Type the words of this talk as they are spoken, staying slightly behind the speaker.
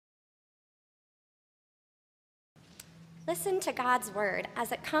Listen to God's word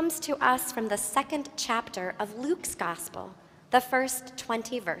as it comes to us from the second chapter of Luke's gospel, the first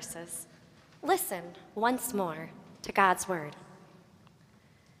 20 verses. Listen once more to God's word.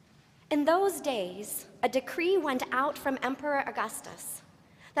 In those days, a decree went out from Emperor Augustus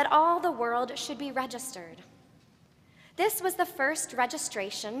that all the world should be registered. This was the first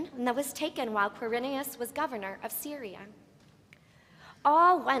registration that was taken while Quirinius was governor of Syria.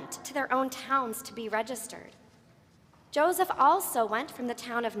 All went to their own towns to be registered. Joseph also went from the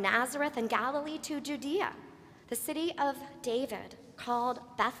town of Nazareth in Galilee to Judea, the city of David, called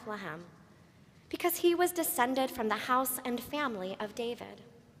Bethlehem, because he was descended from the house and family of David.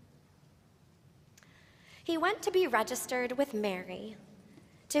 He went to be registered with Mary,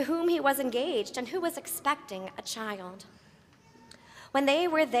 to whom he was engaged and who was expecting a child. When they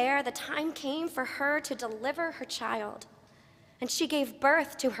were there, the time came for her to deliver her child, and she gave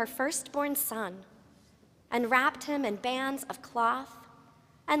birth to her firstborn son, and wrapped him in bands of cloth,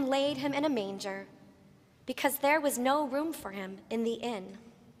 and laid him in a manger, because there was no room for him in the inn.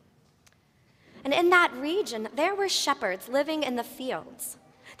 And in that region there were shepherds living in the fields.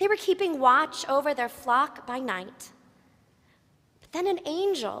 They were keeping watch over their flock by night. But then an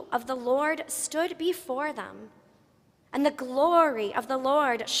angel of the Lord stood before them, and the glory of the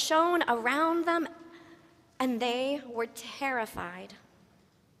Lord shone around them, and they were terrified.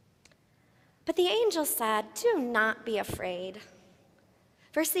 But the angel said, "Do not be afraid.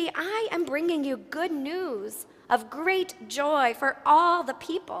 For see, I am bringing you good news of great joy for all the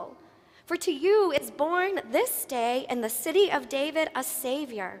people. For to you is born this day in the city of David a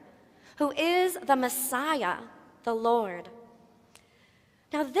Savior, who is the Messiah, the Lord.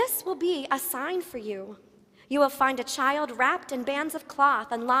 Now this will be a sign for you. You will find a child wrapped in bands of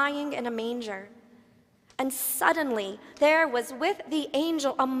cloth and lying in a manger." And suddenly there was with the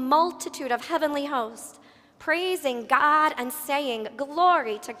angel a multitude of heavenly hosts, praising God and saying,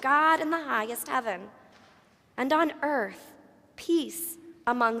 "Glory to God in the highest heaven, and on earth peace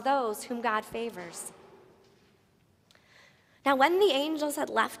among those whom God favors." Now when the angels had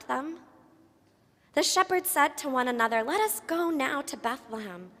left them, the shepherds said to one another, "Let us go now to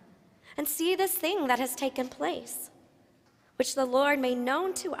Bethlehem and see this thing that has taken place, which the Lord made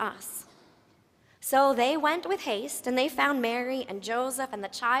known to us." So they went with haste, and they found Mary and Joseph and the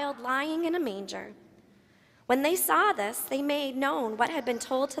child lying in a manger. When they saw this, they made known what had been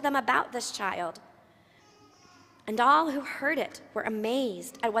told to them about this child. And all who heard it were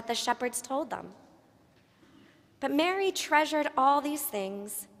amazed at what the shepherds told them. But Mary treasured all these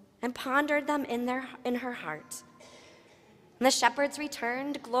things and pondered them in her heart. And the shepherds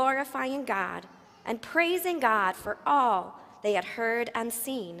returned, glorifying God and praising God for all they had heard and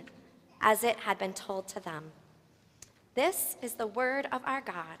seen, as it had been told to them. This is the word of our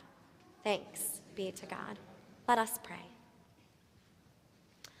God. Thanks be to God. Let us pray.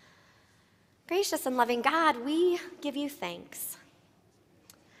 Gracious and loving God, we give you thanks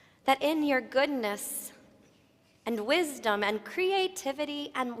that in your goodness and wisdom and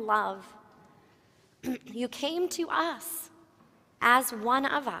creativity and love, you came to us as one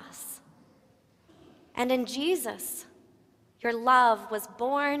of us. And in Jesus, your love was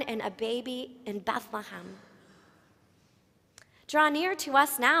born in a baby in Bethlehem. Draw near to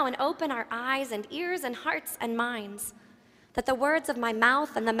us now and open our eyes and ears and hearts and minds, that the words of my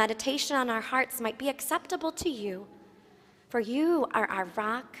mouth and the meditation on our hearts might be acceptable to you, for you are our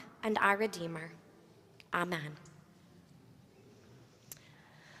rock and our Redeemer. Amen.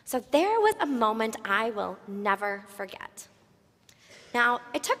 So there was a moment I will never forget. Now,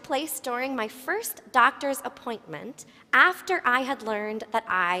 it took place during my first doctor's appointment after I had learned that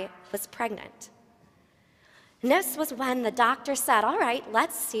I was pregnant. And this was when the doctor said, "All right,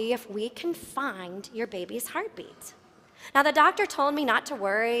 let's see if we can find your baby's heartbeat." Now, the doctor told me not to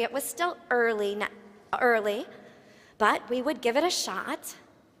worry. It was still early, but we would give it a shot.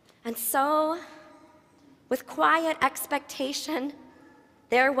 And so, with quiet expectation,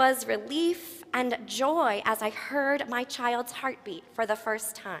 there was relief and joy as I heard my child's heartbeat for the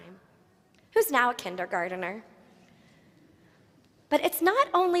first time, who's now a kindergartner. But it's not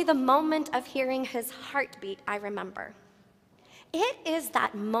only the moment of hearing his heartbeat I remember. It is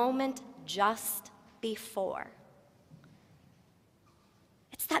that moment just before.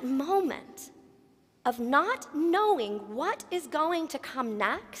 It's that moment of not knowing what is going to come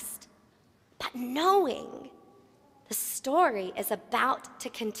next, but knowing the story is about to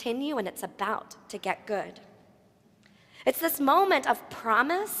continue and it's about to get good. It's this moment of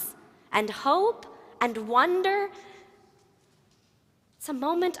promise and hope and wonder. It's a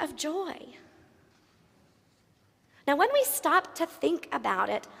moment of joy. Now, when we stop to think about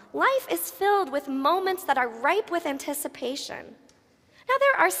it, life is filled with moments that are ripe with anticipation. Now,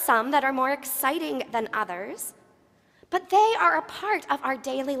 there are some that are more exciting than others, but they are a part of our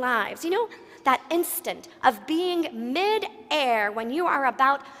daily lives. You know, that instant of being mid-air when you are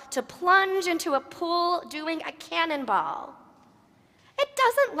about to plunge into a pool doing a cannonball. It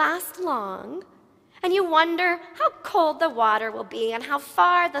doesn't last long, and you wonder how cold the water will be and how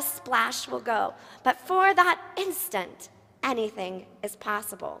far the splash will go. But for that instant, anything is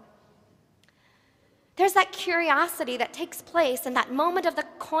possible. There's that curiosity that takes place in that moment of the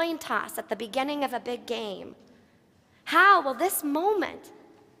coin toss at the beginning of a big game. How will this moment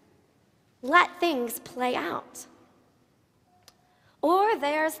let things play out? Or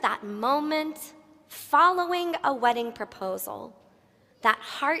there's that moment following a wedding proposal, that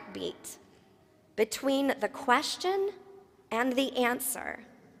heartbeat between the question and the answer,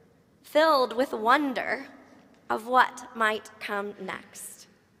 filled with wonder of what might come next.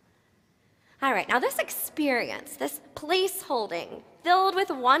 All right, now this experience, this place holding, filled with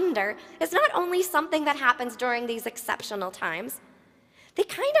wonder, is not only something that happens during these exceptional times, they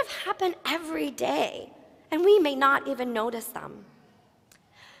kind of happen every day, and we may not even notice them.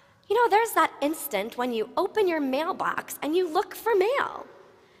 You know, there's that instant when you open your mailbox and you look for mail,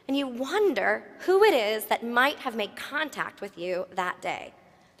 and you wonder who it is that might have made contact with you that day.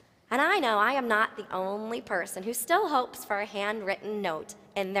 And I know I am not the only person who still hopes for a handwritten note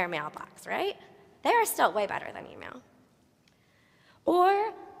in their mailbox, right? They are still way better than email.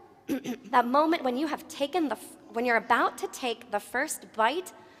 Or that moment when when you're about to take the first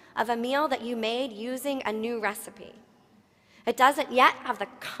bite of a meal that you made using a new recipe. It doesn't yet have the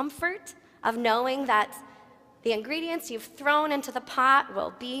comfort of knowing that the ingredients you've thrown into the pot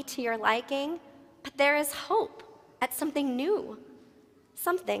will be to your liking, but there is hope at something new,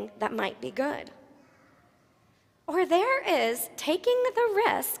 something that might be good. Or there is taking the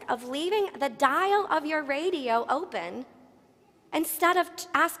risk of leaving the dial of your radio open instead of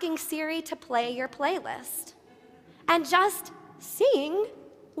asking Siri to play your playlist, and just seeing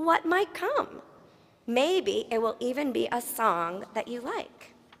what might come. Maybe it will even be a song that you like.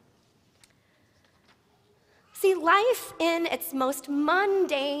 See, life in its most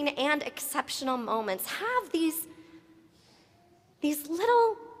mundane and exceptional moments have these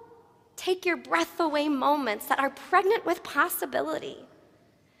little take your breath away moments that are pregnant with possibility.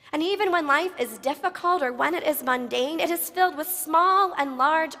 And even when life is difficult or when it is mundane, it is filled with small and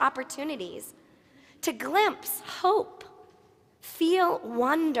large opportunities to glimpse hope, feel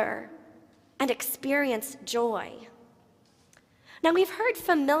wonder, and experience joy. Now, we've heard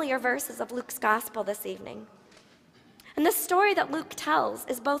familiar verses of Luke's gospel this evening. And the story that Luke tells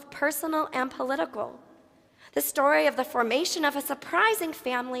is both personal and political. The story of the formation of a surprising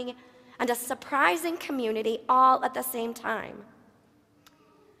family and a surprising community all at the same time.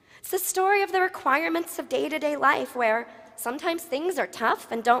 It's the story of the requirements of day-to-day life where sometimes things are tough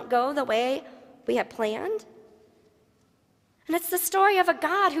and don't go the way we had planned. And it's the story of a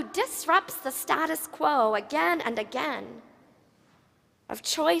God who disrupts the status quo again and again, of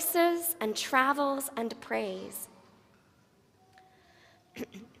choices and travels and praise.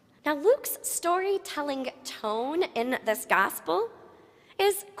 Now, Luke's storytelling tone in this gospel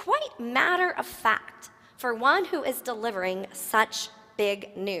is quite matter of fact for one who is delivering such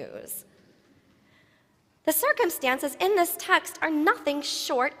big news. The circumstances in this text are nothing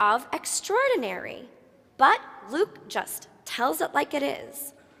short of extraordinary, but Luke just tells it like it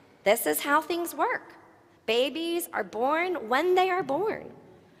is. This is how things work. Babies are born when they are born,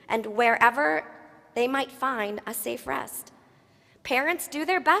 and wherever they might find a safe rest. Parents do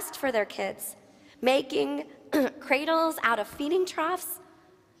their best for their kids, making cradles out of feeding troughs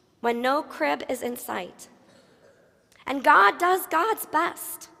when no crib is in sight. And God does God's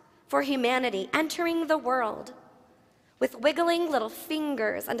best for humanity entering the world with wiggling little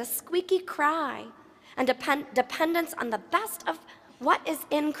fingers and a squeaky cry and dependence on the best of what is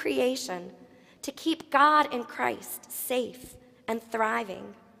in creation to keep God in Christ safe and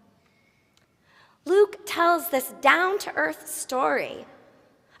thriving. Luke tells this down-to-earth story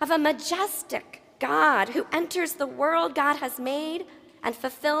of a majestic God who enters the world God has made and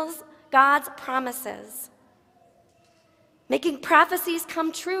fulfills God's promises, making prophecies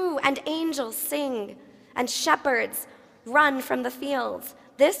come true and angels sing and shepherds run from the fields.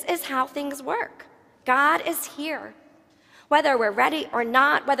 This is how things work. God is here. Whether we're ready or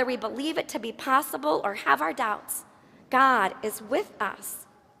not, whether we believe it to be possible or have our doubts, God is with us.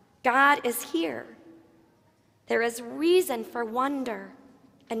 God is here. There is reason for wonder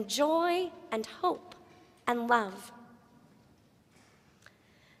and joy and hope and love.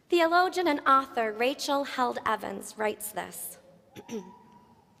 Theologian and author Rachel Held Evans writes this: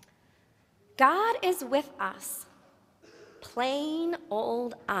 God is with us, plain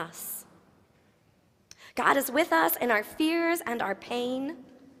old us. God is with us in our fears and our pain,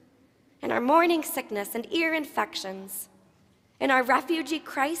 in our morning sickness and ear infections, in our refugee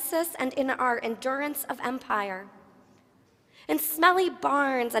crisis and in our endurance of empire, in smelly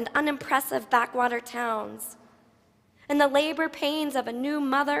barns and unimpressive backwater towns, in the labor pains of a new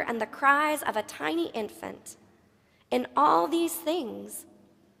mother and the cries of a tiny infant. In all these things,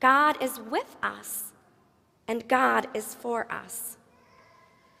 God is with us, and God is for us.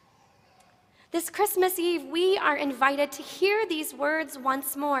 This Christmas Eve, we are invited to hear these words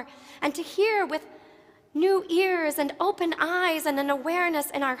once more and to hear with new ears and open eyes and an awareness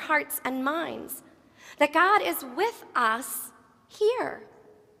in our hearts and minds that God is with us here,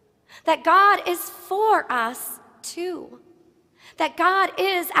 that God is for us too, that God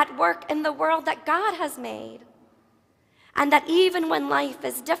is at work in the world that God has made, and that even when life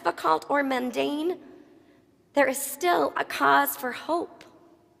is difficult or mundane, there is still a cause for hope.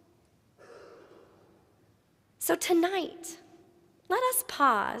 So tonight, let us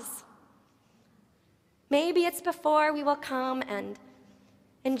pause. Maybe it's before we will come and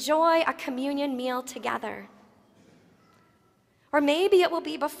enjoy a communion meal together. Or maybe it will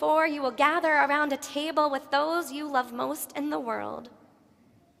be before you will gather around a table with those you love most in the world.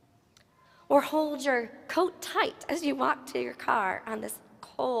 Or hold your coat tight as you walk to your car on this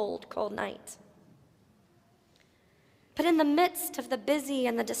cold, cold night. But in the midst of the busy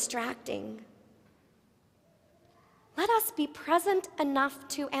and the distracting, let us be present enough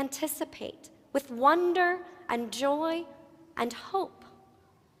to anticipate with wonder and joy and hope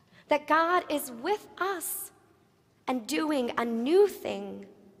that God is with us and doing a new thing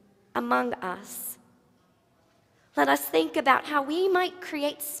among us. Let us think about how we might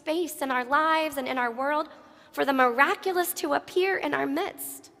create space in our lives and in our world for the miraculous to appear in our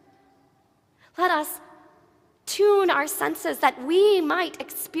midst. Let us tune our senses that we might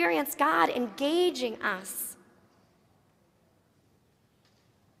experience God engaging us.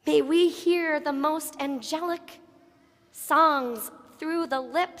 May we hear the most angelic songs through the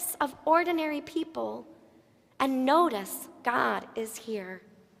lips of ordinary people and notice God is here.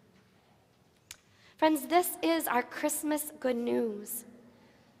 Friends, this is our Christmas good news.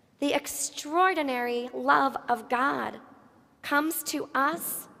 The extraordinary love of God comes to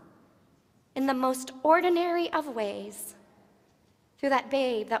us in the most ordinary of ways through that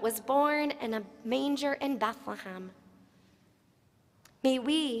babe that was born in a manger in Bethlehem. May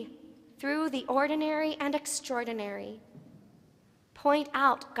we, through the ordinary and extraordinary, point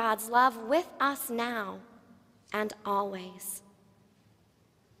out God's love with us now and always.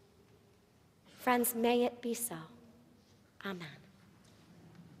 Friends, may it be so. Amen.